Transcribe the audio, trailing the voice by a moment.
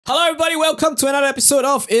Hello, everybody. Welcome to another episode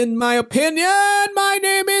of In My Opinion. My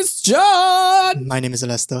name is John. My name is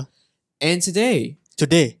Lester. And today,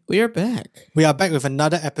 we are back with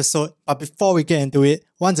another episode. But before we get into it,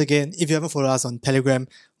 once again, if you haven't followed us on Telegram,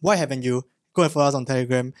 why haven't you? Go and follow us on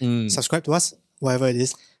Telegram. Subscribe to us, whatever it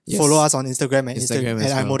is. Yes. Follow us on Instagram at Instagram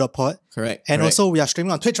IMO.pod. Correct. And also, we are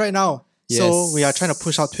streaming on Twitch right now. So we are trying to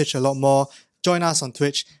push out Twitch a lot more. Join us on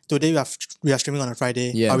Twitch. Today we are streaming on a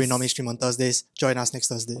Friday. Yes. But we normally stream on Thursdays. Join us next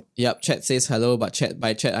Thursday. Yep, chat says hello, but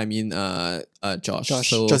by chat I mean Josh.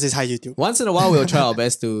 So Josh says hi YouTube. once in a while, we'll try our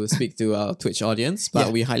best to speak to our Twitch audience,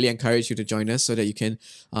 but we highly encourage you to join us so that you can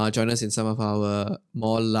join us in some of our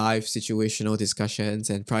more live situational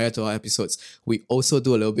discussions. And prior to our episodes, we also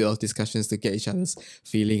do a little bit of discussions to get each other's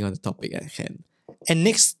feeling on the topic at hand. And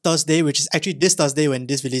next Thursday, which is actually this Thursday when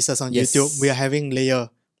this releases on YouTube, we are having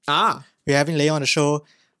Leia. We're having Leia on the show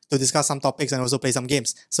to discuss some topics and also play some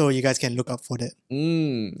games. So you guys can look up for that.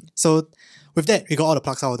 So with that, we got all the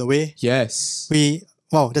plugs out of the way. Yes.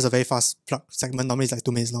 Wow, that's a very fast plug segment. Normally it's like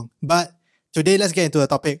 2 minutes long. But today, let's get into the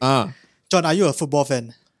topic. John, are you a football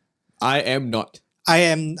fan? I am not.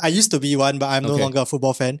 I used to be one, but I'm no longer a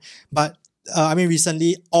football fan. But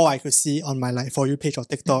recently, all I could see on my For You page or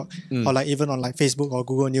TikTok or even on Facebook or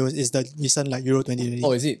Google News is the recent Euro 2020.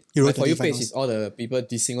 Oh, is it? Euro My For You 20 page finals. is all the people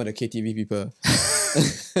dissing all the KTV people.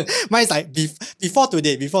 Mine is like before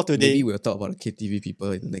today. Maybe we'll talk about the KTV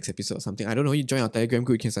people in the next episode or something. I don't know. You join our Telegram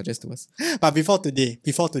group, you can suggest to us. But before today,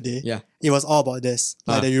 it was all about this,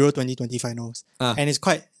 like the Euro 2020 finals. And it's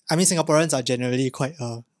quite, Singaporeans are generally quite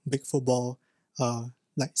a big football,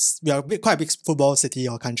 we are quite a big football city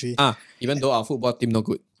or country. Even though our football team not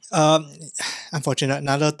good. Unfortunate,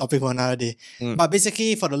 another topic for another day. But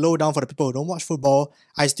basically, for the lowdown, for the people who don't watch football,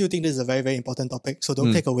 I still think this is a very, very important topic. So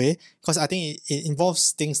don't take away, because I think it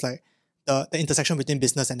involves things like the intersection between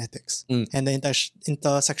business and ethics, and the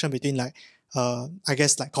intersection between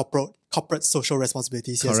corporate social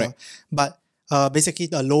responsibilities. Correct. But basically,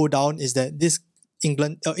 the lowdown is that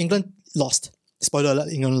England lost. Spoiler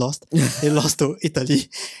alert, England lost. They lost to Italy.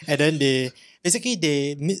 And then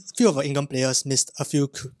few of the England players missed a few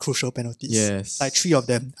crucial penalties. Yes. Like 3 of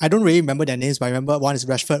them. I don't really remember their names, but I remember one is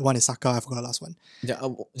Rashford, one is Saka, I forgot the last one.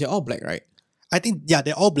 They're all black, right? I think,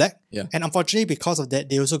 they're all black. Yeah. And unfortunately, because of that,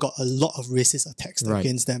 they also got a lot of racist attacks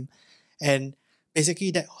against them. And basically,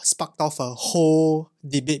 that sparked off a whole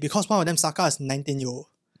debate because one of them, Saka, is 19-year-old.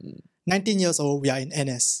 19 years old, we are in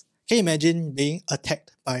NS. Can you imagine being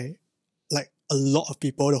attacked by a lot of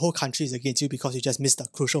people? The whole country is against you because you just missed a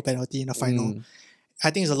crucial penalty in the final. I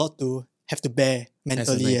think it's a lot to have to bear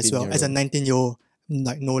mentally as well, as a 19-year-old,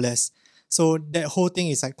 no less. So that whole thing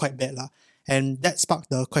is quite bad. And that sparked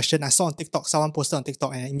the question I saw on TikTok. Someone posted on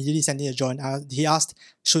TikTok and I immediately sent it to John. He asked,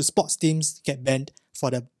 should sports teams get banned for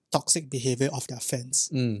the toxic behavior of their fans?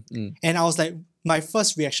 And I was like, my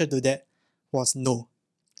first reaction to that was no.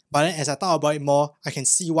 But then as I thought about it more, I can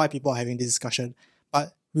see why people are having this discussion.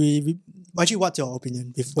 But actually, what's your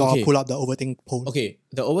opinion before I pull up the overthink poll? Okay,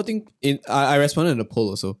 the overthink, I responded in the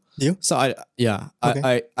poll also. You? So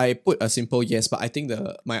I put a simple yes, but I think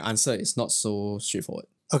my answer is not so straightforward.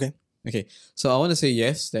 Okay. So I want to say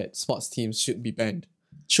yes, that sports teams should be banned.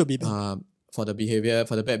 Should be banned. For the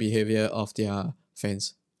bad behavior of their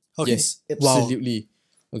fans. Okay. Yes, absolutely.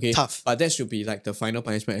 Wow. Okay. Tough. But that should be the final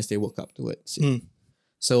punishment as they work up towards it.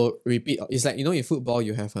 So repeat. It's in football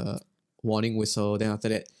you have a warning whistle, then after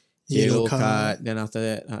that yellow card, then after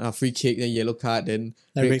that free kick, then yellow card, then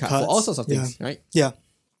red card, for all sorts of things, right? Yeah.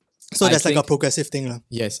 So that's a progressive thing.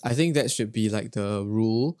 Yes, I think that should be the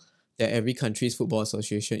rule that every country's football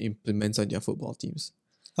association implements on their football teams.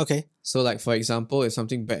 Okay. So for example, if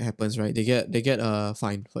something bad happens, right, they get a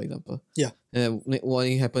fine, for example. Yeah. And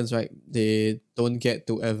warning happens, right, they don't get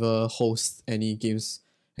to ever host any games,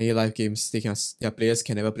 any live games. Their players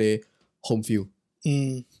can never play home field.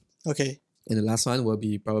 Okay. And the last one will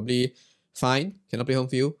be probably fine, cannot play home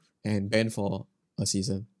field, and banned for a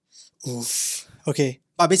season. Oof. Okay.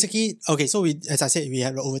 But basically, so as I said, we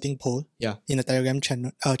had the overthink poll in the Telegram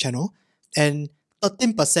channel, and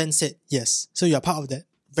 13% said yes. So you're part of that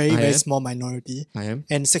very small minority. I am.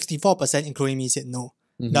 And 64%, including me, said no.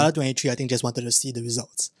 The other 23, I think, just wanted to see the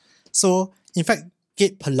results. So, in fact,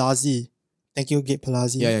 Gabe Palazzi, thank you, Gabe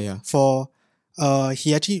Palazzi, for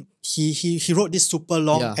he wrote this super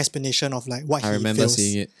long explanation of what he feels. I remember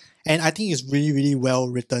seeing it. And I think it's really, really well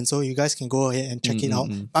written. So you guys can go ahead and check it out.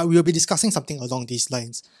 But we will be discussing something along these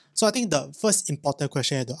lines. So I think the first important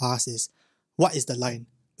question you have to ask is, what is the line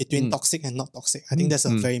between toxic and not toxic? I think that's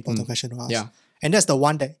a very important question to ask. Yeah. And that's the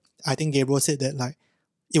one that I think Gabriel said that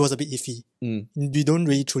it was a bit iffy. We don't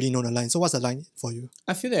really truly know the line. So what's the line for you?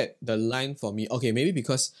 I feel that the line for me, okay, maybe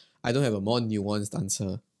because I don't have a more nuanced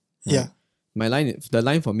answer. Yeah. The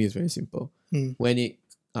line for me is very simple. Mm. When it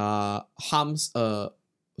harms sort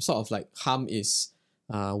of like harm is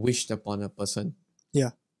wished upon a person.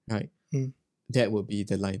 Yeah. Right. Mm. That would be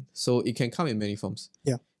the line. So it can come in many forms.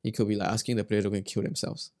 Yeah. It could be like asking the player to go and kill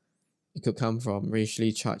themselves. It could come from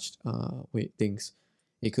racially charged things.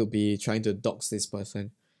 It could be trying to dox this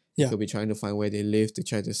person. Yeah. It could be trying to find where they live to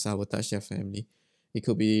try to sabotage their family. It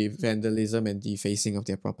could be vandalism and defacing of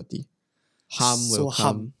their property. Harm So will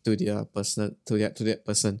harm. come to their person, to that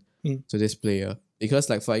person, Mm. to this player. Because,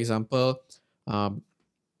 like, for example,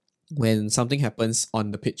 when something happens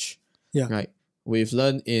on the pitch, Yeah. right? We've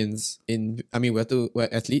learned we're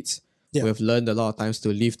athletes. Yeah. We've learned a lot of times to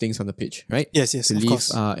leave things on the pitch, right? Yes, To of leave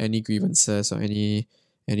course. any grievances or any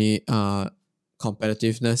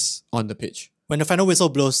competitiveness on the pitch. When the final whistle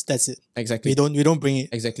blows, that's it. Exactly. We don't bring it.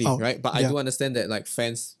 Exactly, out. right? But I Yeah. do understand that, like,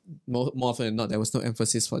 fans, more often than not, there was no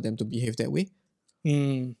emphasis for them to behave that way.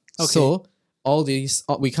 Okay. So all these,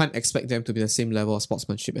 we can't expect them to be the same level of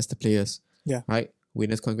sportsmanship as the players. Yeah. Right?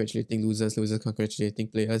 Winners congratulating losers, losers congratulating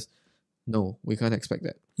players. No, we can't expect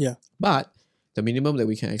that. Yeah. But the minimum that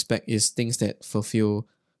we can expect is things that fulfill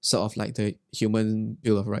sort of like the human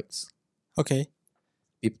Bill of Rights. Okay.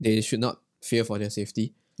 They should not fear for their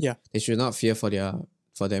safety. Yeah. They should not fear for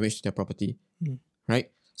damage to their property. Mm.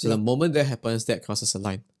 Right? So Yeah. the moment that happens, that crosses a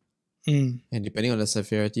line. Mm. And depending on the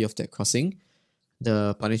severity of that crossing,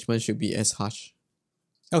 the punishment should be as harsh.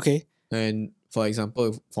 Okay. And for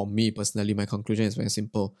example, for me personally, my conclusion is very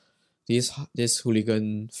simple. These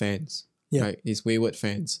hooligan fans, Yeah. right? These wayward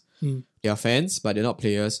fans. Mm. They are fans, but they're not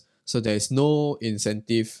players. So there is no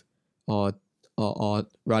incentive or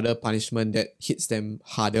rather punishment that hits them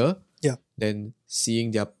harder Yeah. than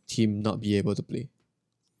seeing their team not be able to play.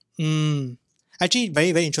 Actually,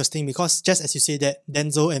 very, very interesting because just as you say that,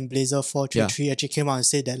 Denzel and Blazer 433 actually came out and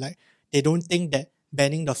said that like they don't think that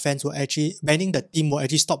banning the team will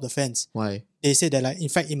actually stop the fans. Why? They say that like in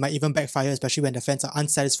fact it might even backfire, especially when the fans are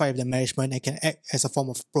unsatisfied with the management and can act as a form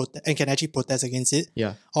of protest and can actually protest against it.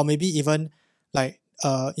 Yeah. Or maybe even like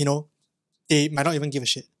they might not even give a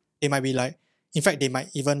shit. They might be like, in fact, they might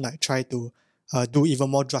even like try to do even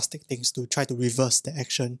more drastic things to try to reverse the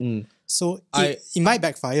action. So it might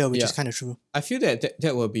backfire, which is kind of true. I feel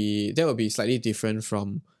that will be slightly different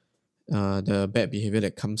from the bad behavior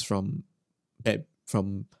that comes from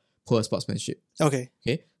poor sportsmanship. Okay.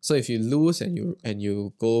 So if you lose and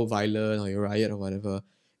you go violent or you riot or whatever,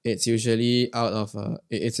 it's usually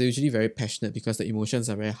it's usually very passionate because the emotions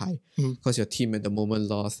are very high. Because your team at the moment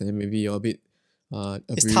lost and then maybe you're a bit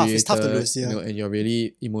it's tough to lose, yeah. and you're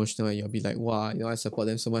really emotional and you'll be like, wow, I support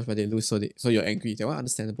them so much, but they lose, so you're angry. That one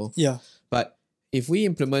understandable. Yeah. But if we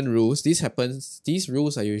implement rules, these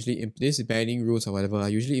rules are usually these banning rules or whatever are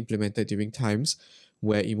usually implemented during times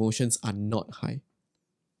where emotions are not high.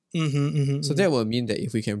 So that will mean that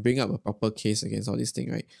if we can bring up a proper case against all these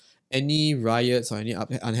things, right? Any riots or any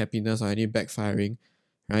unhappiness or any backfiring,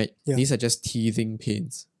 right? Yeah. These are just teething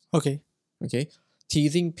pains. Okay.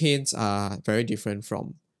 Teething pains are very different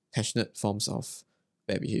from passionate forms of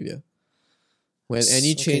bad behavior. When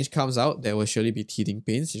any change comes out, there will surely be teething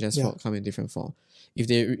pains. They just come in different form.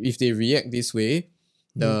 If they react this way,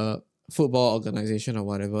 the football organization or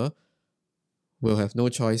whatever will have no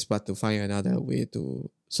choice but to find another way to.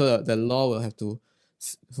 So the law will have to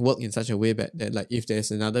work in such a way that like if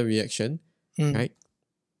there's another reaction, right,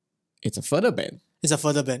 it's a further ban. It's a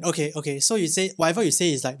further ban. Okay. So you say whatever you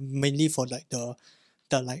say is like mainly for like the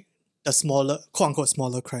smaller, quote unquote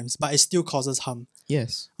smaller crimes, but it still causes harm.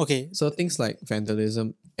 Yes. Okay. So things like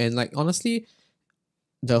vandalism and like honestly,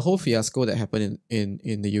 the whole fiasco that happened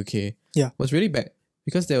in the UK was really bad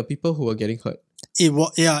because there were people who were getting hurt. It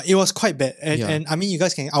was quite bad. And I mean you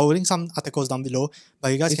guys I will link some articles down below,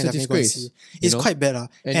 but you guys can definitely go and see. It's quite bad.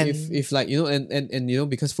 And if like and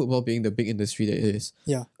because football being the big industry that it is,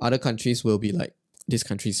 other countries will be like, this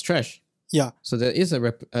country is trash. Yeah. So there is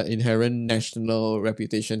a inherent national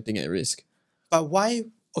reputation thing at risk. But why?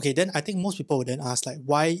 Okay, then I think most people would then ask like,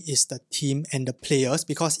 why is the team and the players?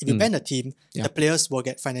 Because if you ban the team, the players will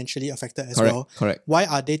get financially affected as well. Correct. Why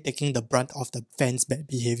are they taking the brunt of the fans' bad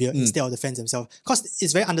behavior instead of the fans themselves? Because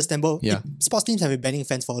it's very understandable. Yeah. Sports teams have been banning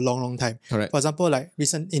fans for a long, long time. Correct. For example, like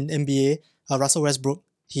recent in NBA, Russell Westbrook,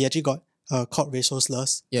 he actually got caught racial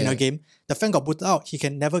slurs in a game. The fan got booted out. He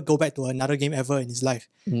can never go back to another game ever in his life.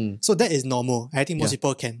 So that is normal. I think most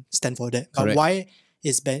people can stand for that. But Correct. why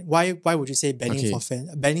is why would you say banning Okay.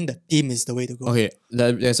 for banning the team is the way to go? Okay,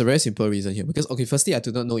 there's a very simple reason here because firstly, I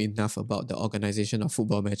do not know enough about the organization of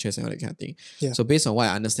football matches and all that kind of thing. Yeah. So based on what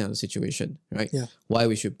I understand of the situation, right? Yeah. Why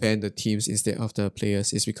we should ban the teams instead of the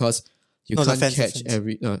players is because you No, the can't fans, the catch fans.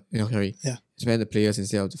 every sorry. Yeah. Ban the players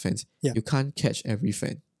instead of the fans. Yeah. You can't catch every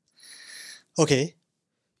fan. Okay.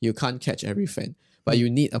 You can't catch every fan, but you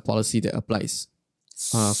need a policy that applies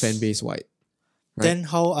fan base wide. Right. Then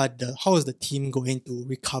how is the team going to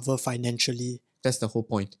recover financially? That's the whole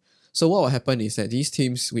point. So what will happen is that these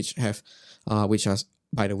teams which are,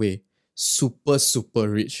 by the way, super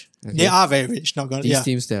rich. Okay? They are very rich, not gonna. These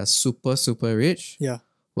teams that are super rich Yeah.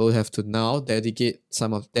 will have to now dedicate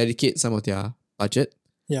some of their budget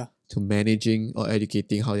Yeah. to managing or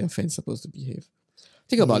educating how their fans supposed to behave.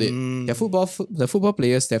 Think about it. The football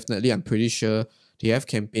players definitely, I'm pretty sure they have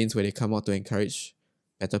campaigns where they come out to encourage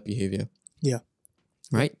better behavior. Yeah.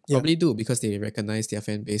 Right? Yeah. Probably do because they recognize their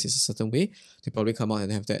fan base is a certain way. They probably come out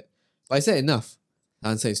and have that. But is that enough? The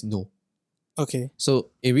answer is no. Okay. So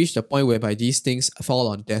it reached a point whereby these things fall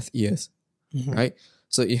on deaf ears. Right?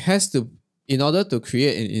 So it has to, in order to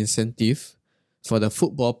create an incentive for the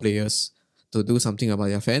football players to do something about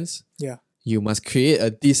their fans, Yeah. you must create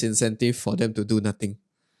a disincentive for them to do nothing.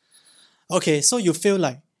 Okay, so you feel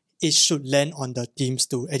like it should land on the teams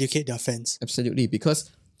to educate their fans. Absolutely, because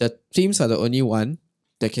the teams are the only one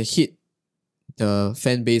that can hit the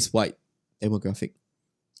fan base wide demographic.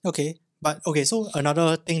 Okay, but okay, so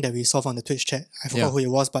another thing that we saw from the Twitch chat, I forgot Yeah. who it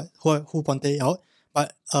was, but who pointed it out.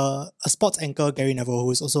 But a sports anchor, Gary Neville,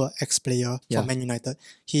 who is also an ex-player Yeah. for Man United,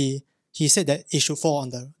 he said that it should fall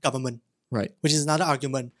on the government, Right. which is another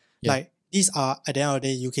argument. Yeah. Like, these are, at the end of the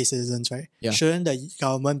day, UK citizens, right? Yeah. Shouldn't the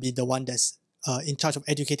government be the one that's in charge of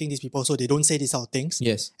educating these people so they don't say these sort of things?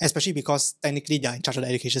 Yes. Especially because technically they are in charge of the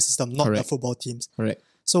education system, not the Correct. football teams. Correct.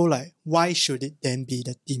 So, like, why should it then be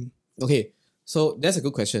the team? Okay. So that's a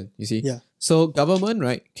good question, you see. Yeah. So government,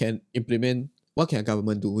 right, can implement, what can a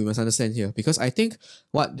government do? We must understand here. Because I think,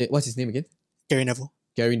 what's his name again? Gary Neville.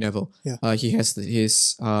 Gary Neville. Yeah. He has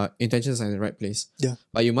his intentions are in the right place. Yeah.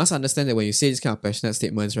 But you must understand that when you say these kind of passionate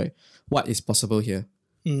statements, right, what is possible here?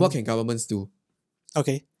 What can governments do?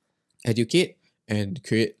 Okay. Educate and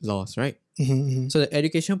create laws, right? So the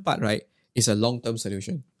education part, right, is a long-term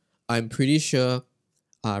solution. I'm pretty sure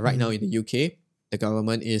right now in the UK, the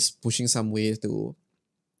government is pushing some ways to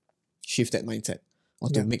shift that mindset or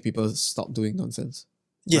to Yeah. make people stop doing nonsense.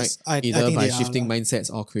 Yes, right? I Either think by they are shifting lah.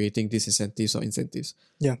 mindsets or creating disincentives or incentives.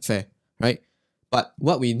 Yeah. Fair, right? But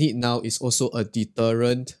what we need now is also a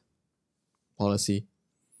deterrent policy.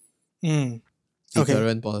 Okay.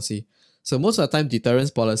 Deterrent policy. So most of the time,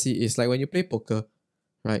 deterrence policy is like when you play poker,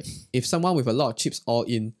 right? If someone with a lot of chips all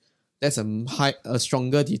in, that's a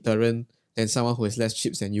stronger deterrent than someone who has less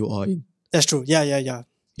chips than you all in. That's true. Yeah. Yeah.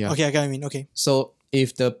 Okay, I get what you mean. Okay. So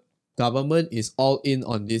if the government is all in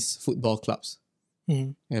on these football clubs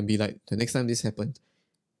and be like, the next time this happens,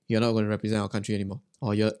 you're not going to represent our country anymore,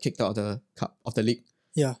 or you're kicked out of the league.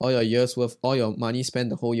 Yeah. All your years worth, all your money spent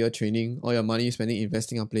the whole year training, all your money spending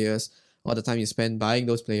investing on players, all the time you spend buying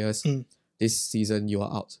those players, this season you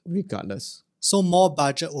are out regardless. So more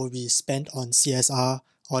budget will be spent on CSR,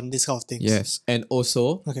 on this kind of things. Yes, and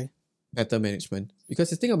also Okay. better management. Because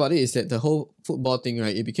the thing about it is that the whole football thing,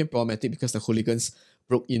 right, it became problematic because the hooligans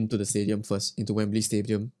broke into the stadium first, into Wembley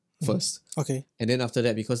Stadium first. Okay. And then after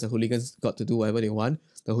that, because the hooligans got to do whatever they want,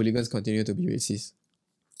 the hooligans continue to be racist.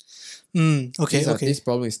 Okay. This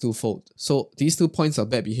problem is twofold. So these 2 points of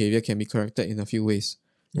bad behavior can be corrected in a few ways,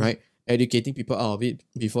 right? Educating people out of it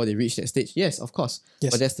before they reach that stage. Yes, of course.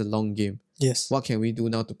 Yes. But that's the long game. Yes. What can we do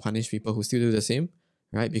now to punish people who still do the same?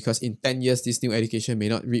 Right? Because in 10 years, this new education may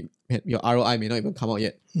not your ROI may not even come out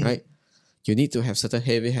yet, right? You need to have certain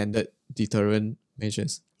heavy-handed deterrent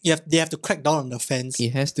measures. They have to crack down on the fans.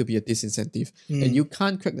 It has to be a disincentive. And you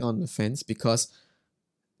can't crack down on the fans because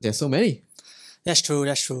there's so many. That's true.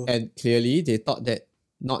 And clearly, they thought that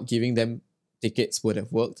not giving them tickets would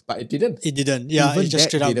have worked, but it didn't. It didn't. Yeah, Even it just that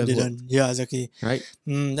straight up didn't didn't. Yeah, exactly. Right?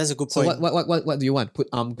 That's a good So point. what do you want? Put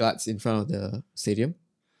armed guards in front of the stadium?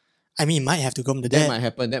 I mean, it might have to come to That that. might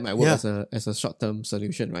happen. That might work as a short-term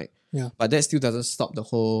solution, right? Yeah. But that still doesn't stop the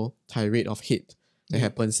whole tirade of hate that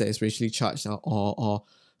happens that is racially charged, or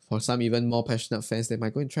for some even more passionate fans, they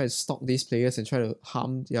might go and try to stalk these players and try to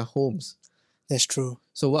harm their homes. That's true.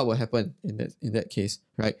 So what will happen in that case,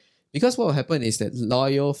 right? Because what will happen is that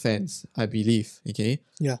loyal fans, I believe,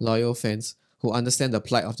 loyal fans who understand the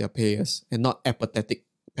plight of their players and not apathetic,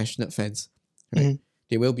 passionate fans, right?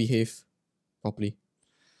 They will behave properly.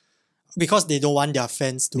 Because they don't want their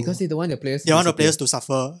fans to. Because they don't want their players. They want the players to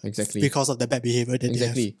suffer. Exactly. Because of the bad behavior that they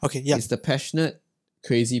have. Okay. Yeah. It's the passionate,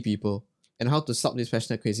 crazy people and how to stop these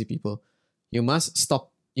passionate crazy people, you must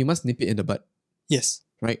nip it in the bud, Yes.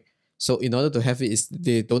 right? So in order to have it is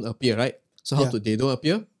they don't appear, right? So how Yeah. do they don't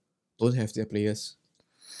appear? Don't have their players.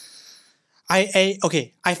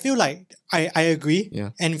 I feel like I agree.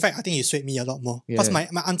 Yeah. And in fact, I think you swayed me a lot more. Yeah. Because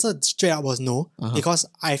my answer straight up was no. Uh-huh. Because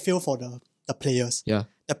I feel for the players. Yeah.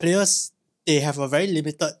 The players, they have a very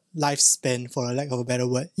limited lifespan, for a lack of a better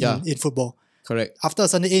word, in football. Correct. After a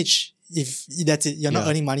certain age, if that's it, you're not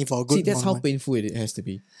earning money for a good See, that's how amount of money. painful it has to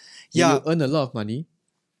be. Yeah. You earn a lot of money,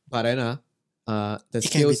 but then the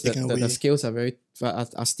It can be scales taken away. the scales are very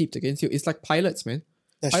are steeped against you. It's like pilots, man.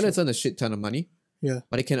 That's Pilots true. earn a shit ton of money, Yeah.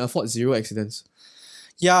 but they can afford 0 accidents.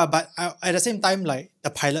 Yeah, but at the same time, like,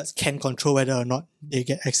 the pilots can control whether or not they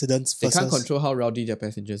get accidents They versus... can't control how rowdy their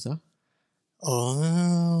passengers are.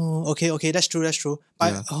 Oh, okay, that's true.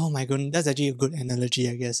 But, Yeah. oh my goodness, that's actually a good analogy,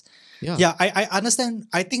 I guess. Yeah. Yeah, I understand.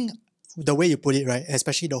 I think the way you put it, right,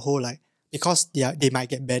 especially the whole, like, because they might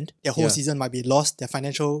get banned, their whole season might be lost, their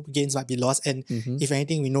financial gains might be lost, and if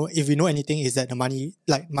anything, if we know anything, is that the money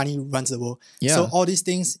runs the world. Yeah. So all these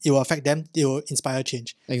things, it will affect them, it will inspire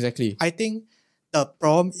change. Exactly. I think the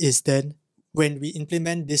problem is then when we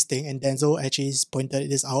implement this thing, and Denzel actually pointed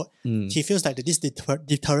this out, he feels like that this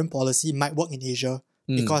deterrent policy might work in Asia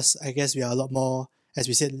because I guess we are a lot more, as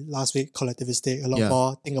we said last week, collectivistic, a lot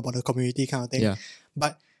more think about the community kind of thing. Yeah.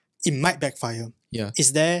 But it might backfire. Yeah.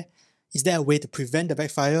 Is there a way to prevent the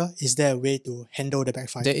backfire? Is there a way to handle the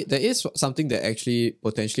backfire? There is something that actually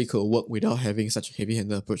potentially could work without having such a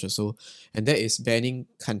heavy-handed approach also, and that is banning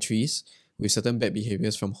countries with certain bad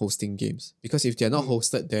behaviors from hosting games. Because if they're not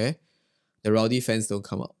hosted there, the rowdy fans don't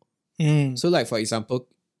come out. So like, for example,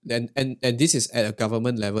 and this is at a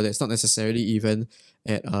government level, that's not necessarily even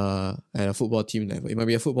at a football team level. It might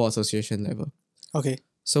be a football association level. Okay.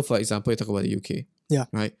 So for example, you talk about the UK. Yeah.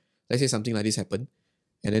 Right? Let's say something like this happened,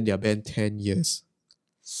 and then they are banned 10 years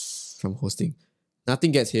from hosting.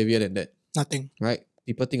 Nothing gets heavier than that. Nothing. Right?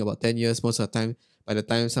 People think about 10 years most of the time. By the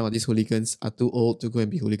time some of these hooligans are too old to go and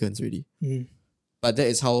be hooligans already. But that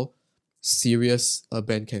is how serious a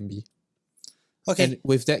ban can be. Okay. And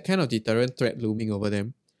with that kind of deterrent threat looming over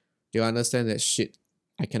them, you understand that shit,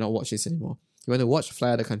 I cannot watch this anymore. You want to watch, fly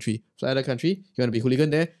other country. You want to be hooligan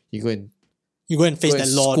there, you go and face that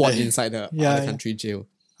law squat there. inside the other country jail.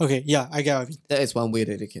 Okay, yeah, I get what you mean. That is one way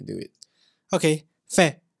that they can do it. Okay,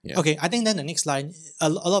 fair. Yeah. Okay, I think then the next line, a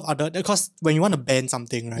lot of other, because when you want to ban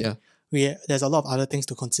something, right? Yeah. There's a lot of other things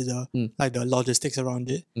to consider, like the logistics around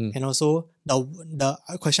it, and also the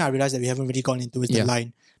question I realized that we haven't really gone into is the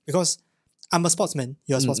line, because I'm a sportsman,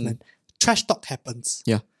 you're a sportsman. Trash talk happens.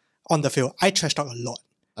 Yeah. On the field, I trash talk a lot.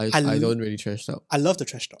 I don't really trash talk. I love to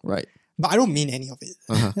trash talk. Right. But I don't mean any of it.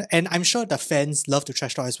 And I'm sure the fans love to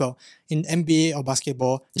trash talk as well. In NBA or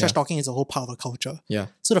basketball, trash talking is a whole part of a culture. Yeah.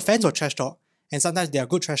 So the fans will trash talk, and sometimes they are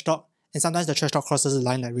good trash talk, and sometimes the trash talk crosses the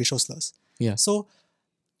line like racial slurs. Yeah. So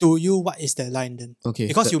to you, what is that line then? Okay.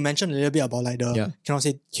 Because you mentioned a little bit about like the cannot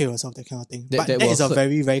say kill yourself, that kind of thing. But that will is a hurt.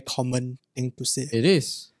 very, very common thing to say. It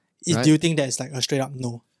is. Right? Do you think that it's like a straight up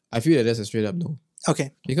no? I feel that that's a straight up no.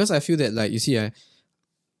 Okay. Because I feel that, like, you see,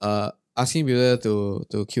 asking people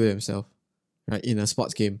to kill themselves, right, in a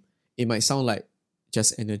sports game, it might sound like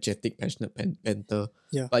just energetic, passionate banter.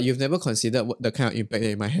 Yeah. But you've never considered what the kind of impact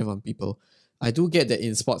that it might have on people. I do get that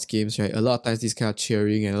in sports games, right, a lot of times this kind of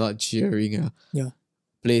cheering and a lot of jeering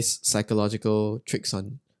plays psychological tricks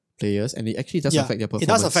on players, and it actually does affect their performance.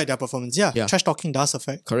 It does affect their performance. Yeah. Trash talking does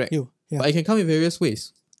affect Correct. you. Yeah. But it can come in various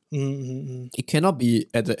ways. It cannot be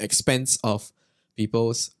at the expense of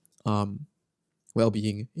people's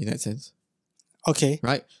well-being in that sense. Okay.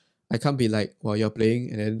 Right? I can't be like, while you're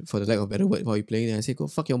playing, and then for the lack of a better word, while you're playing, then I say, go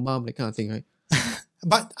fuck your mom, that kind of thing, right?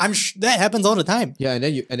 But that happens all the time. Yeah, and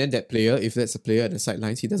then that player, if that's a player at the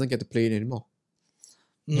sidelines, he doesn't get to play it anymore.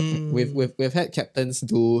 We've had captains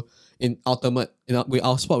do in ultimate, with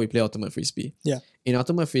our sport we play ultimate frisbee. Yeah. In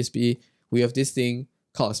ultimate frisbee, we have this thing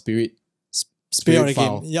called a spirit Spirit of the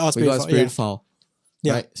foul. game. Yeah, we got a spirit foul. foul.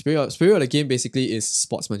 Yeah. Right? Spirit of the game basically is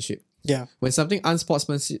sportsmanship. Yeah. When something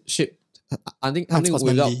unsportsmanship, something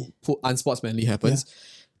without unsportsmanly happens,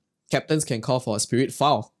 captains can call for a spirit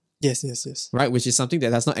foul. Yes. Right? Which is something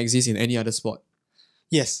that does not exist in any other sport.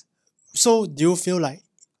 Yes. So do you feel like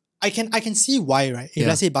I can see why, right? If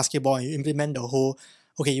let's say basketball and you implement the whole,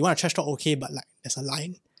 okay, you want to trash talk, okay, but like there's a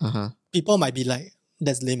line. People might be like,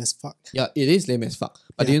 that's lame as fuck. Yeah, it is lame as fuck.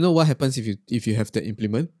 But do you know what happens if you have that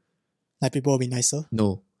implement? Like people will be nicer.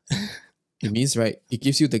 No. It means, right, it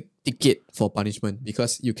gives you the ticket for punishment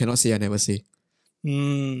because you cannot say I never say.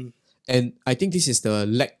 And I think this is the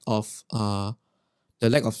lack of a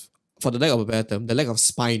better term, the lack of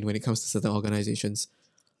spine when it comes to certain organizations.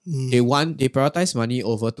 They prioritize money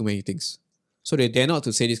over too many things. So they dare not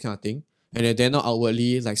to say this kind of thing. And they dare not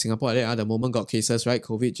outwardly, like Singapore, the moment got cases, right?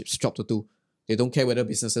 COVID just dropped to 2. They don't care whether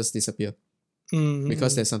businesses disappear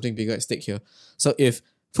because there's something bigger at stake here. So if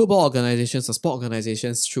football organizations or sport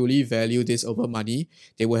organizations truly value this over money,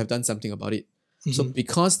 they would have done something about it. So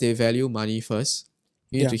because they value money first,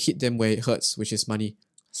 you need to hit them where it hurts, which is money.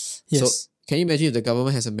 Yes. So can you imagine if the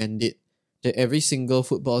government has a mandate that every single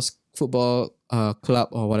football club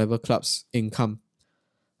or whatever club's income,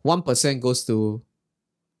 1% goes to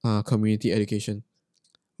community education.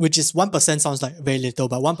 Which is 1% sounds like very little,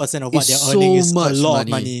 but 1% of what they're earning is a lot of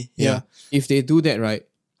money. Yeah. If they do that right,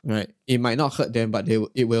 it might not hurt them, but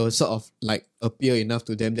it will sort of like appear enough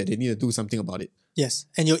to them that they need to do something about it. Yes,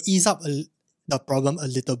 and you'll ease up the problem a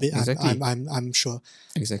little bit. Exactly. I'm sure.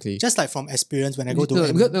 Exactly. Just like from experience when I go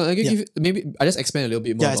to maybe I just expand a little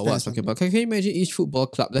bit more about what I was talking about. Can you imagine each football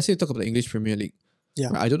club? Let's say you talk about the English Premier League. Yeah.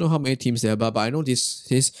 Right? I don't know how many teams there are, but I know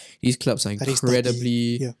these clubs are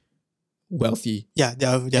incredibly wealthy. Yeah, they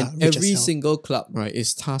are and every single club, right,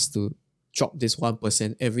 is tasked to drop this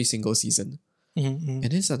 1% every single season. And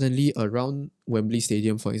then suddenly around Wembley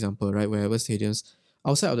Stadium, for example, right, wherever stadiums,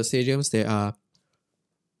 outside of the stadiums, there are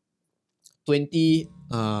 20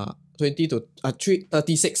 to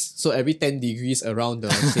 36. So every 10 degrees around the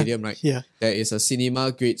stadium, right? There is a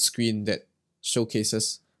cinema grade screen that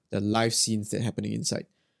showcases the live scenes that are happening inside.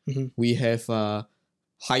 We have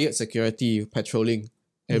hired security patrolling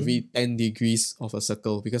every 10 degrees of a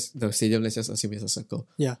circle because the stadium, let's just assume it's a circle.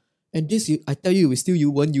 Yeah. And this, I tell you, you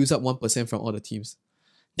won't use up 1% from all the teams.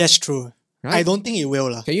 That's true. Right? I don't think it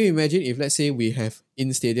will. Can you imagine if, let's say, we have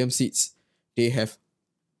in-stadium seats, they have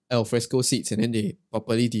al fresco seats, and then they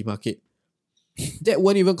properly demarcate? That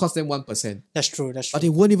won't even cost them 1%. That's true. But they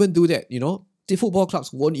won't even do that, The football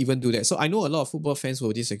clubs won't even do that. So I know a lot of football fans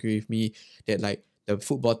will disagree with me that like the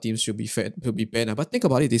football teams should be banned. But think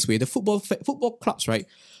about it this way: the football clubs, right,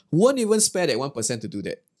 won't even spare that 1% to do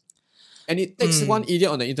that. And it takes one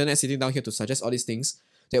idiot on the internet sitting down here to suggest all these things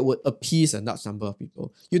that would appease a large number of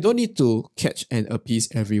people. You don't need to catch and appease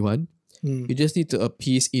everyone. You just need to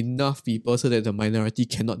appease enough people so that the minority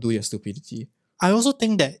cannot do their stupidity. I also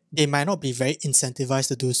think that they might not be very incentivized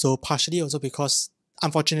to do so, partially also because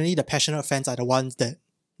unfortunately the passionate fans are the ones that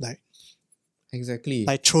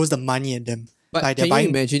throws the money at them. But like can you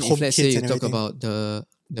imagine if, let's say, you talk about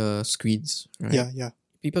the screens, right? Yeah.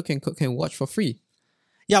 People can watch for free.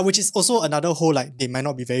 Yeah, which is also another whole, they might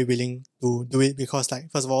not be very willing to do it because,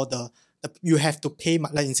 first of all, you have to pay,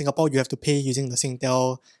 like in Singapore, you have to pay using the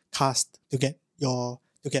Singtel cast to get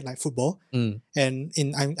football. And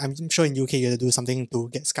I'm sure in UK you have to do something to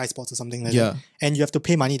get Sky Sports or something like that. And you have to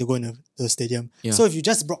pay money to go in the stadium. Yeah. So if you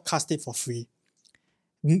just broadcast it for free,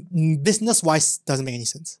 business-wise doesn't make any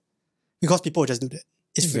sense. Because people will just do that.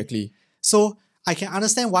 It's free. So I can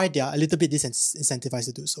understand why they are a little bit disincentivized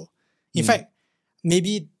to do so. In fact,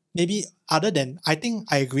 maybe other than, I think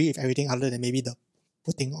I agree with everything other than maybe the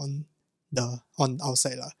putting on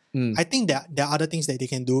outside. I think there are other things that they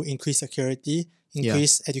can do: increase security,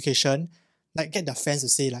 increase education, get their fans to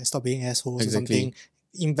say stop being assholes or something.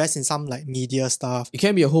 Invest in some media stuff. It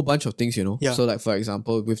can be a whole bunch of things, Yeah. So for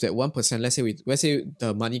example, with that 1%, let's say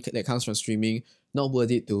the money that comes from streaming, not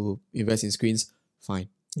worth it to invest in screens, fine.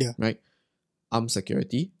 Yeah. Right? Armed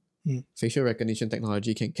security, facial recognition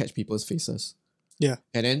technology can catch people's faces. Yeah.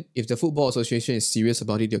 And then if the Football Association is serious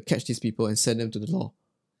about it, they'll catch these people and send them to the law.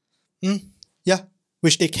 Yeah.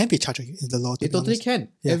 Which they can be charged in the law. They totally can.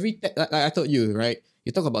 Yeah. Like I told you, right?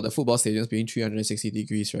 You talk about the football stadiums being 360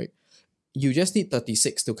 degrees, right? You just need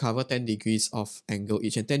 36 to cover 10 degrees of angle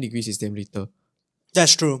each, and 10 degrees is damn little.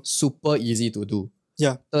 That's true. Super easy to do.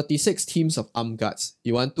 Yeah. 36 teams of armed guards.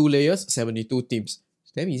 You want 2 layers, 72 teams.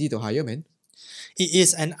 It's damn easy to hire, man. It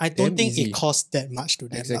is, and I don't think it costs that much to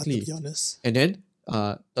them, to be honest. And then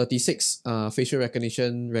 36 facial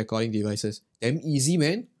recognition recording devices. Damn easy,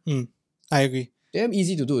 man. I agree. Damn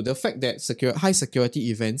easy to do. The fact that high security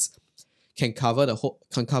events can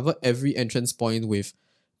cover every entrance point with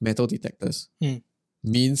metal detectors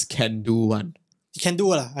means can do one. You can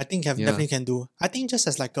do it. I think definitely can do. I think just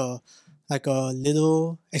as a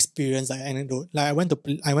little experience, anecdote. I went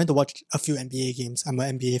to watch a few NBA games. I'm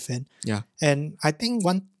an NBA fan. Yeah. And I think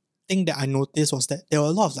one thing that I noticed was that there were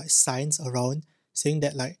a lot of signs around saying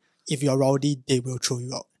that if you're rowdy, they will throw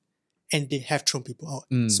you out. And they have thrown people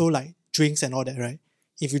out. So drinks and all that, right?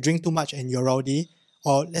 If you drink too much and you're rowdy,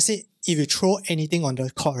 or let's say if you throw anything on the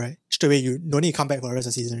court, right, straight away you don't need to come back for the rest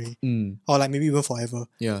of the season, right? Or maybe even forever.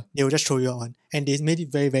 Yeah. They will just throw you out on. And they made it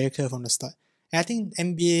very, very clear from the start. And I think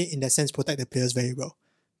NBA in that sense protect the players very well.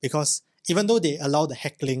 Because even though they allow the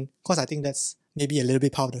heckling, because I think that's maybe a little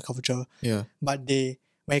bit part of the culture. Yeah. But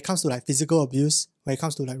when it comes to like physical abuse, when it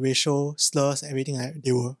comes to like racial slurs, everything like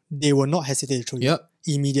that, they will not hesitate to throw you out.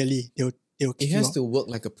 Immediately. They'll It kick you has out. to work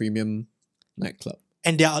like a premium nightclub.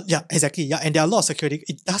 And there are, yeah, exactly. Yeah, and there are a lot of security.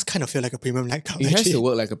 It does kind of feel like a premium nightclub. It has actually. to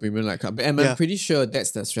work like a premium nightclub. And I'm pretty sure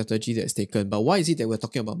that's the strategy that's taken. But why is it that we're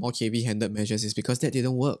talking about more heavy-handed measures? Is because that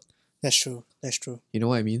didn't work. That's true. You know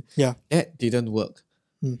what I mean? Yeah. That didn't work.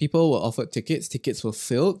 People were offered tickets were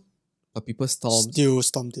filled, but people stormed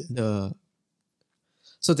it.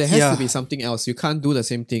 So there has to be something else. You can't do the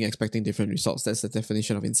same thing expecting different results. That's the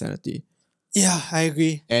definition of insanity. Yeah, I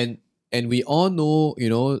agree. And we all know,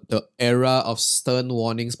 the era of stern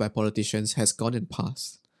warnings by politicians has gone and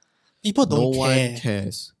passed. People don't care. No one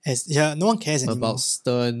cares. No one cares anymore. About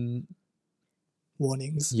stern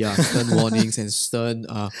warnings. Yeah, stern warnings and stern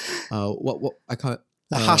what I can't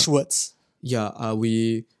harsh words. Yeah,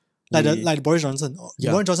 like Boris Johnson.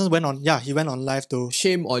 Yeah. Boris Johnson went on live to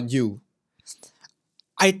shame on you.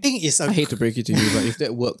 I think it's I hate to break it to you, but if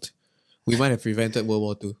that worked, we might have prevented World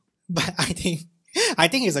War II. But I think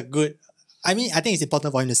it's a good. I think it's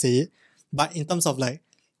important for him to say it, but in terms of like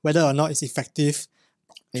whether or not it's effective,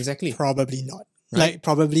 exactly, probably not. Right? Like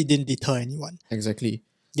probably didn't deter anyone. Exactly.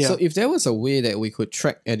 Yeah. So if there was a way that we could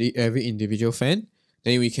track every individual fan,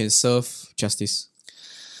 then we can serve justice.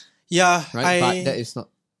 Yeah, right. But that is not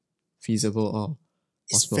feasible or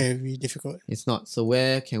possible. It's very difficult. It's not. So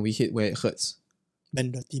where can we hit where it hurts?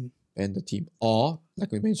 Ban the team. Or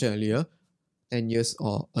like we mentioned earlier, 10 years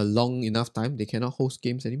or a long enough time, they cannot host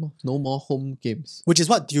games anymore. No more home games. Which is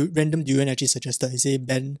what Random Durian actually suggested. He said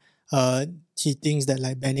he thinks that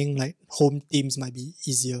like banning like home teams might be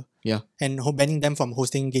easier. Yeah. And banning them from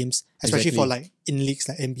hosting games, especially for like in leagues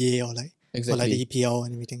like NBA or like or like the EPL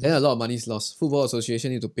and everything. Then a lot of money is lost. Football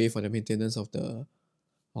Association need to pay for the maintenance of the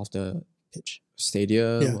pitch,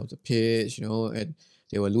 stadium, of the pitch, and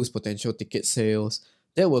they will lose potential ticket sales.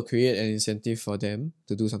 That will create an incentive for them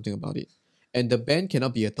to do something about it. And the ban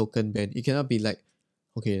cannot be a token ban. It cannot be like,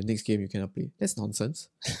 okay, the next game you cannot play. That's nonsense.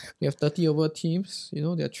 We have 30 over teams.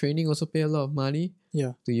 Their training also pay a lot of money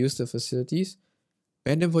to use the facilities.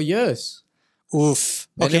 Ban them for years. Oof.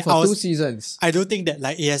 Ban them for 2 seasons. I don't think that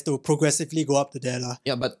like it has to progressively go up to there.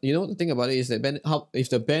 Yeah, but the thing about it is that if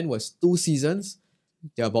the ban was 2 seasons,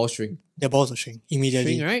 their balls shrink. Their balls will shrink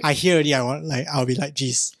immediately. Shrink, right? I hear already. I'll be like,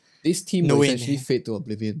 geez. This team will essentially fade to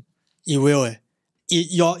oblivion. It will.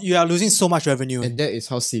 You are losing so much revenue. And that is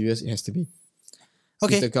how serious it has to be.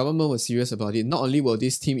 Okay. If the government was serious about it, not only will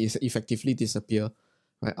this team effectively disappear,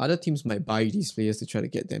 right? Other teams might buy these players to try to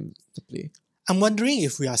get them to play. I'm wondering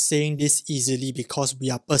if we are saying this easily because we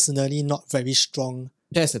are personally not very strong.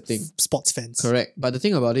 That's the thing. Sports fans. Correct. But the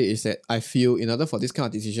thing about it is that I feel in order for this kind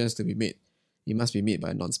of decisions to be made, it must be made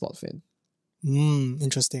by a non-sport fan.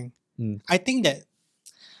 Interesting. I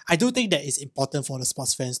do think that it's important for the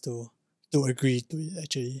sports fans to agree to it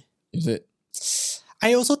actually. Is it?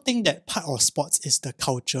 I also think that part of sports is the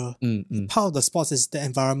culture. Part of the sports is the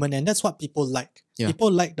environment, and that's what people like. Yeah.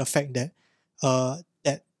 People like the fact that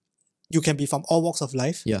that you can be from all walks of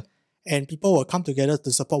life. Yeah. And people will come together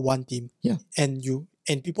to support one team. Yeah. And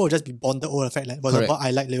people will just be bonded over the fact that, for example,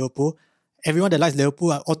 I like Liverpool. Everyone that likes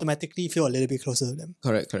Liverpool automatically feel a little bit closer to them.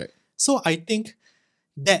 Correct. So I think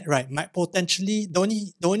that might potentially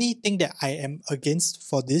the only thing that I am against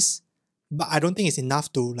for this, but I don't think it's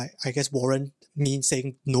enough to warrant me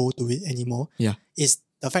saying no to it anymore. Yeah. Is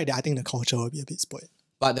the fact that I think the culture will be a bit spoiled.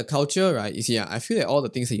 But the culture, right, you see, I feel that all the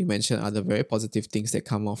things that you mentioned are the very positive things that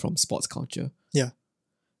come out from sports culture. Yeah.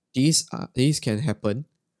 These can happen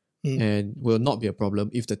and will not be a problem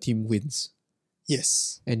if the team wins.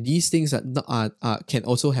 Yes. And these things can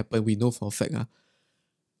also happen, we know for a fact,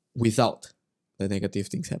 without the negative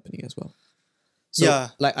things happening as well. So,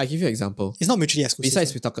 like, I give you an example. It's not mutually exclusive.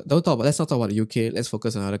 Besides, let's not talk about the UK. Let's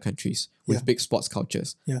focus on other countries with big sports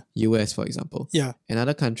cultures. Yeah. US, for example. Yeah.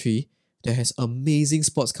 Another country that has amazing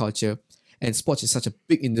sports culture, and sports is such a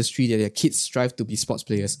big industry that their kids strive to be sports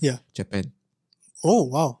players. Yeah. Japan. Oh,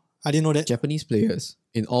 wow. I didn't know that. Japanese players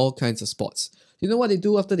in all kinds of sports. You know what they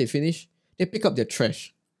do after they finish? They pick up their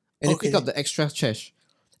trash. And they pick up the extra trash.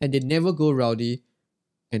 And they never go rowdy.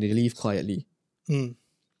 And they leave quietly.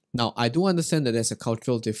 Now, I do understand that there's a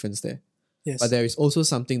cultural difference there. Yes. But there is also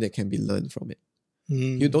something that can be learned from it.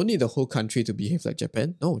 You don't need the whole country to behave like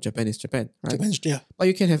Japan. No, Japan is Japan, right? But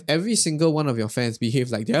you can have every single one of your fans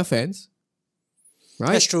behave like their fans.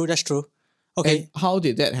 Right? That's true. Okay. And how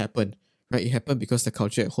did that happen? Right? It happened because the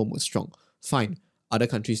culture at home was strong. Fine. Other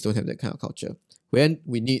countries don't have that kind of culture. When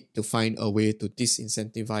we need to find a way to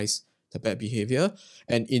disincentivize the bad behavior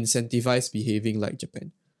and incentivize behaving like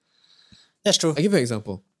Japan. That's true. I give you an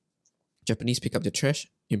example. Japanese pick up their trash.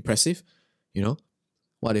 Impressive. You know,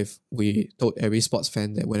 what if we told every sports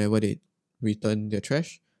fan that whenever they return their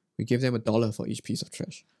trash, we give them $1 for each piece of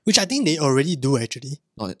trash? Which I think they already do actually.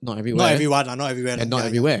 Not everywhere. Not everyone, not everywhere. And not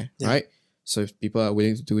everywhere, right? So if people are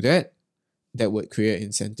willing to do that, that would create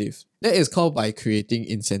incentive. That is called by creating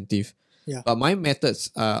incentive. Yeah. But my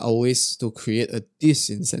methods are always to create a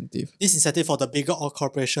disincentive. Disincentive for the bigger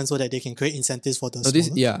corporations so that they can create incentives for the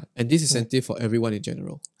smaller. And disincentive for everyone in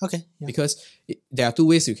general. Okay. Yeah. Because there are two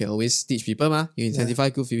ways you can always teach people. You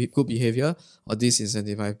incentivize good behavior or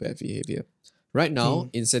disincentivize bad behavior. Right now,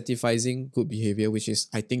 incentivizing good behavior, which is,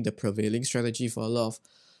 I think, the prevailing strategy for a lot of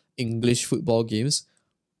English football games,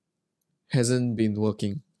 hasn't been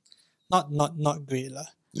working. Not great lah.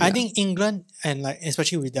 Yeah. I think England, and like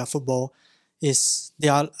especially with their football, they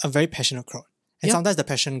are a very passionate crowd. And sometimes the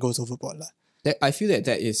passion goes overboard lah. I feel that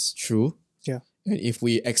is true. Yeah. And if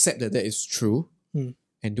we accept that is true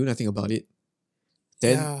and do nothing about it,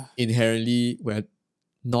 then inherently we're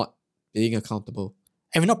not being accountable.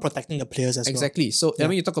 And we're not protecting the players as well. Exactly. So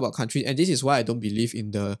when you talk about countries, and this is why I don't believe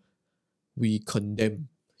in we condemn.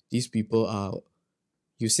 These people are,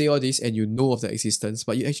 you say all this and you know of their existence,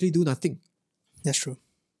 but you actually do nothing. That's true.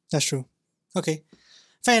 Okay.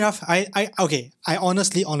 Fair enough. I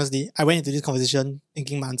honestly, I went into this conversation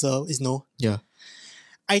thinking my answer is no. Yeah.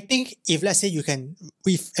 I think if let's say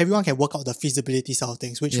if everyone can work out the feasibility side of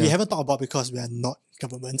things, which we haven't talked about because we are not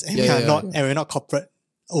governments and we're not corporate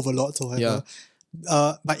overlords or whatever.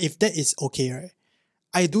 Yeah. But if that is okay, right,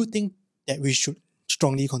 I do think that we should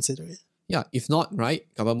strongly consider it. Yeah. If not, right,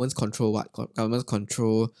 governments control what? Governments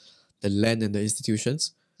control the land and the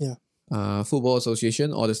institutions. Yeah. Football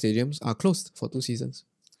association or the stadiums are closed for 2 seasons.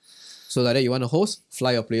 So like that, you want to host,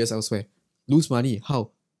 fly your players elsewhere. Lose money.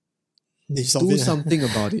 How? Do something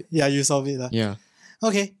about it. Yeah, you solve it. Yeah.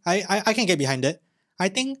 Okay, I can get behind that. I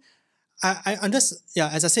think I'm just,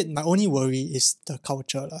 as I said, my only worry is the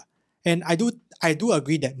culture. And I do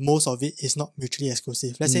agree that most of it is not mutually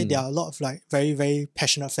exclusive. Let's say there are a lot of like very, very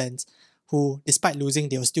passionate fans who, despite losing,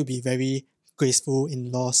 they'll still be very graceful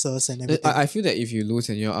in losses and everything. I feel that if you lose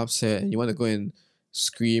and you're upset and you want to go and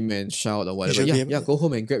scream and shout or whatever, go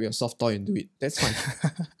home and grab your soft toy and do it. That's fine.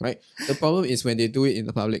 Right? The problem is when they do it in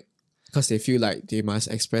the public because they feel like they must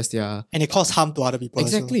express their... And it causes harm to other people.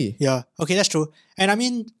 Exactly. Yeah. Okay, that's true. And I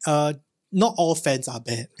mean, not all fans are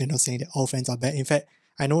bad. We're not saying that all fans are bad. In fact,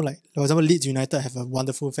 I know, like, for example, Leeds United have a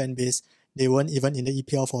wonderful fan base. They weren't even in the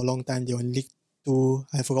EPL for a long time. They were in League 2.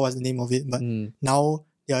 I forgot what's the name of it. But now,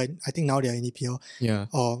 I think now they are in EPL. Yeah.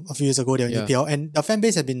 Or a few years ago, they were in EPL. And the fan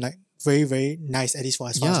base has been, like, very, very nice, at least for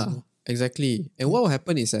as far as I know. Exactly. And what will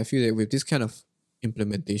happen is, I feel that with this kind of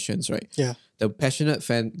implementations, right? Yeah. The passionate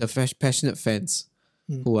fans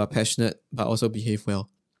who are passionate but also behave well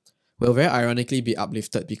will very ironically be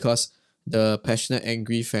uplifted because the passionate,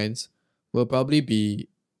 angry fans will probably be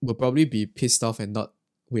pissed off and not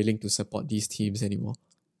willing to support these teams anymore.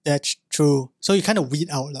 That's true. So you kind of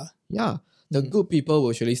weed out lah. Yeah. The good people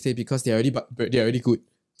will surely stay because they're already good.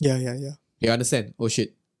 Yeah. They understand. Oh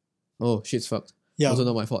shit. Oh, shit's fucked. Yeah. Also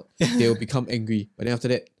not my fault. They will become angry. But then after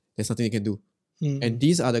that, there's nothing they can do. And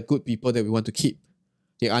these are the good people that we want to keep.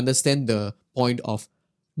 They understand the point of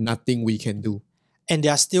nothing we can do. And they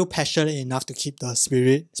are still passionate enough to keep the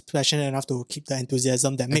spirit, passionate enough to keep the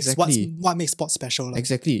enthusiasm that makes what makes sports special.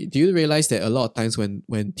 Exactly. Do you realize that a lot of times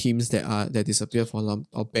when teams that disappear for a long,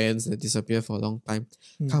 or bands that disappear for a long time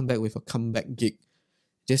come back with a comeback gig,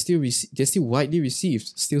 they're still widely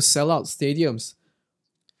received, still sell out stadiums.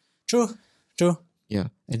 True. Yeah.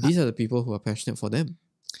 And these are the people who are passionate for them.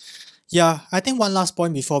 Yeah, I think one last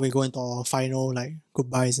point before we go into our final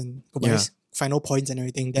goodbyes, final points and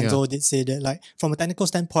everything. Denzel did say that, like, from a technical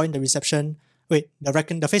standpoint,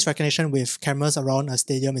 the face recognition with cameras around a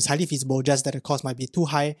stadium is highly feasible, just that the cost might be too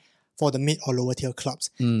high for the mid or lower tier clubs.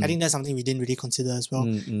 I think that's something we didn't really consider as well.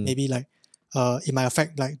 Maybe it might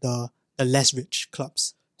affect like the less rich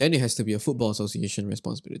clubs. Then it has to be a football association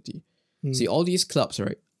responsibility. See, all these clubs,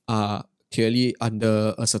 right, are clearly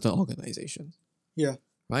under a certain organization. Yeah.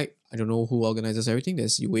 Right? I don't know who organizes everything.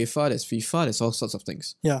 There's UEFA, there's FIFA, there's all sorts of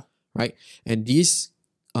things. Yeah. Right? And these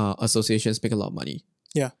associations make a lot of money.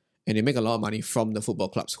 Yeah. And they make a lot of money from the football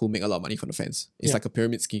clubs who make a lot of money from the fans. It's like a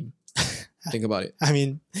pyramid scheme. Think about it. I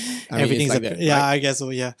mean everything's like that, right? I guess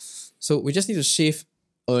so, yeah. So we just need to shave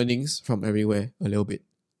earnings from everywhere a little bit.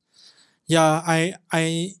 Yeah,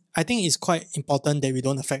 I think it's quite important that we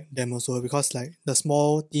don't affect them also because like the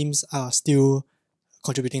small teams are still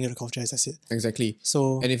contributing to the culture, as I said. Exactly.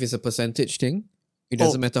 So, and if it's a percentage thing, it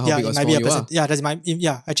doesn't matter how big or small you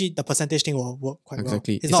are. Actually the percentage thing will work quite well.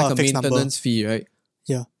 It's not like a maintenance fee, right?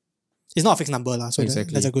 Yeah. It's not a fixed number, so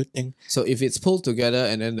Exactly. that's a good thing. So if it's pulled together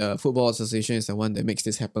and then the Football Association is the one that makes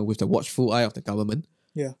this happen with the watchful eye of the government,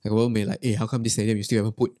 Yeah. the government may like, hey, how come this stadium you still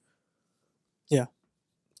haven't put? Yeah.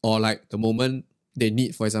 Or like the moment they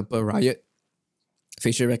need, for example, riot,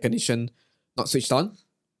 facial recognition not switched on,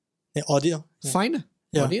 Yeah, audit. Yeah. fine.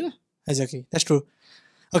 Yeah. Audit lah. Exactly. That's true.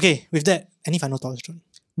 Okay, with that, any final thoughts, John?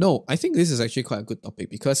 No, I think this is actually quite a good topic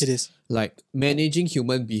because It is. like managing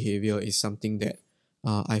human behavior is something that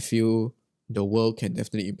I feel the world can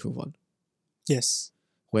definitely improve on. Yes.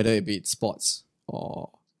 Whether it be sports or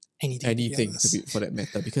anything yes. for that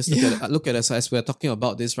matter. Because Yeah. look at us as we're talking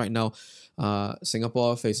about this right now.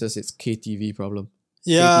 Singapore faces its KTV problem.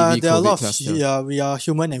 Yeah, KTV there are a COVID lot of cluster. we are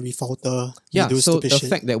human and we falter. Yeah, we do so stupid the shit.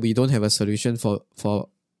 fact that we don't have a solution for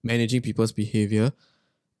managing people's behavior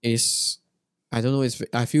is, I don't know,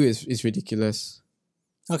 I feel it's ridiculous.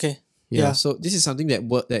 Okay. Yeah, Yeah. so this is something that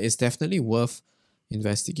is definitely worth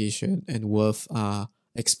investigation and worth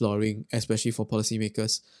exploring, especially for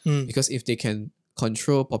policymakers. Mm. Because if they can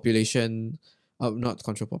control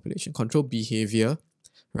control behavior,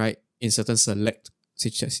 right, in certain select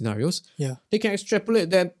scenarios, Yeah. they can extrapolate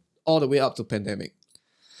that all the way up to pandemic.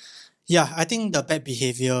 Yeah, I think the bad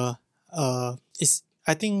behavior is,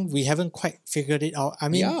 I think we haven't quite figured it out. I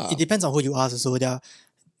mean, Yeah. it depends on who you ask. So the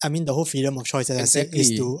whole freedom of choice, as I said, is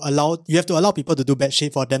Exactly. you have to allow people to do bad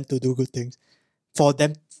shit for them to do good things. For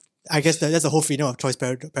them, I guess that's the whole freedom of choice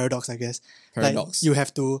paradox, I guess. Paradox. Like, you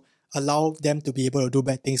have to allow them to be able to do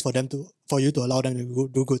bad things for you to allow them to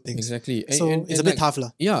do good things. Exactly. So it's a bit tough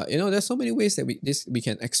lah. Yeah, there's so many ways that we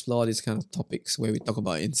can explore these kind of topics where we talk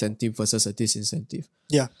about incentive versus a disincentive.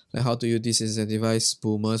 Yeah. Like how do you disincentivize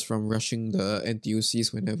boomers from rushing the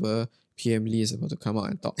NTUCs whenever PM Lee is about to come out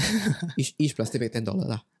and talk? each plastic bag $10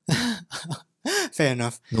 lah. Fair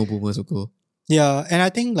enough. No boomers will go. Yeah, and I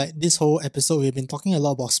think like this whole episode we've been talking a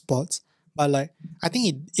lot about sports, but like I think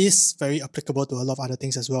it is very applicable to a lot of other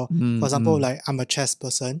things as well. For example, like I'm a chess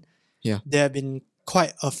person. Yeah. There have been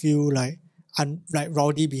quite a few like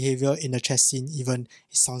rowdy behavior in the chess scene. Even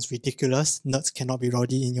it sounds ridiculous. Nerds cannot be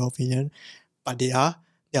rowdy in your opinion, but there are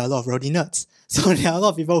a lot of rowdy nerds. So there are a lot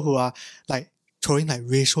of people who are like throwing like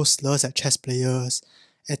racial slurs at chess players,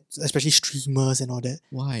 especially streamers and all that.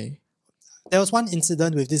 Why? There was one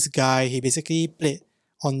incident with this guy. He basically played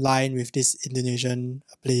online with this Indonesian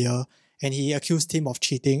player and he accused him of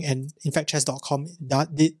cheating. And in fact, chess.com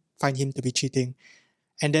did find him to be cheating.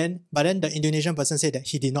 But then the Indonesian person said that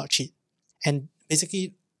he did not cheat. And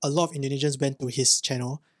basically, a lot of Indonesians went to his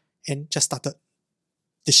channel and just started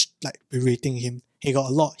berating him. He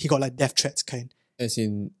got like death threats kind. As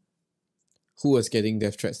in, who was getting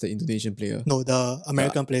death threats? The Indonesian player? No, the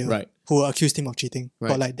American player. Right. Who accused him of cheating. Right.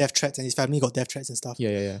 Got like death threats and his family got death threats and stuff.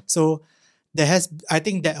 Yeah. So I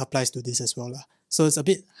think that applies to this as well. So it's a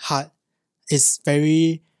bit hard. It's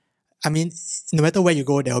very, I mean, no matter where you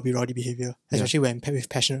go, there will be rowdy behavior, especially when with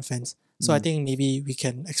passionate fans. So I think maybe we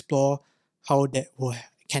can explore how that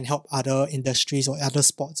can help other industries or other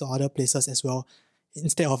sports or other places as well,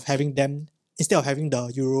 instead of having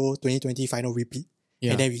the Euro 2020 final repeat.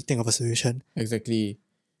 Yeah. And then we think of a solution. Exactly.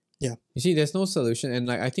 Yeah. You see, there's no solution. And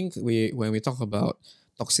like I think when we talk about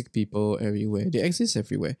toxic people everywhere, they exist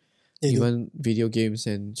everywhere. Even video games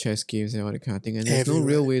and chess games and all that kind of thing. And there's no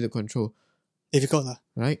real way to control. Difficult lah.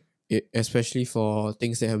 Right? Especially for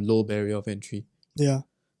things that have low barrier of entry. Yeah.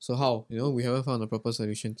 So how? We haven't found a proper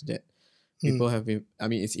solution to that. People have been,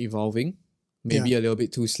 it's evolving. Maybe a little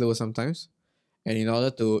bit too slow sometimes. And in order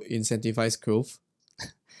to incentivize growth,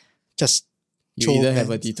 just you either have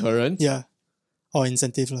a deterrent. Yeah. Or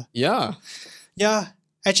incentive lah. Yeah. Yeah.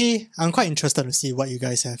 Actually, I'm quite interested to see what you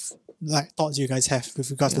guys have, like thoughts you guys have with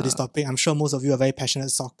regards to this topic. I'm sure most of you are very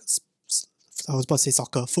passionate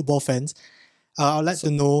football fans. I'd like to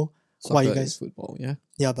know what you guys... football, yeah?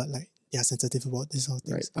 Yeah, but like, they are sensitive about this sort of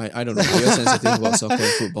things. Right. I don't know. You're sensitive about soccer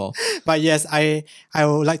and football. But yes, I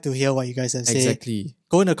would like to hear what you guys have to say. Exactly.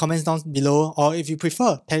 Go in the comments down below, or if you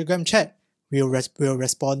prefer, Telegram chat. We'll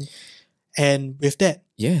respond. And with that,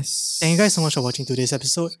 yes. Thank you guys so much for watching today's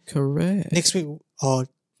episode. Correct. Next week or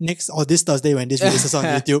this Thursday when this releases on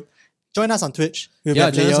YouTube, join us on Twitch. Join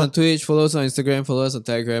us on Twitch, follow us on Instagram, follow us on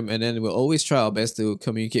Telegram, and then we'll always try our best to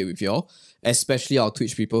communicate with y'all, especially our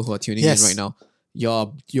Twitch people who are tuning in right now.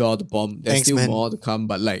 You're the bomb. There's still more to come,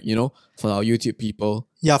 but for our YouTube people.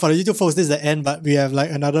 Yeah, for the YouTube folks, this is the end, but we have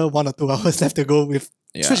like another 1 or 2 hours left to go with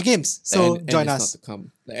Twitch games. So join us. Not to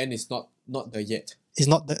come. The end is not the yet. It's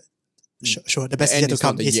not the... Sure, the best is yet to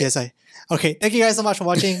come. ACSI. Okay, thank you guys so much for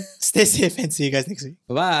watching. Stay safe and see you guys next week.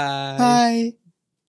 Bye-bye. Bye.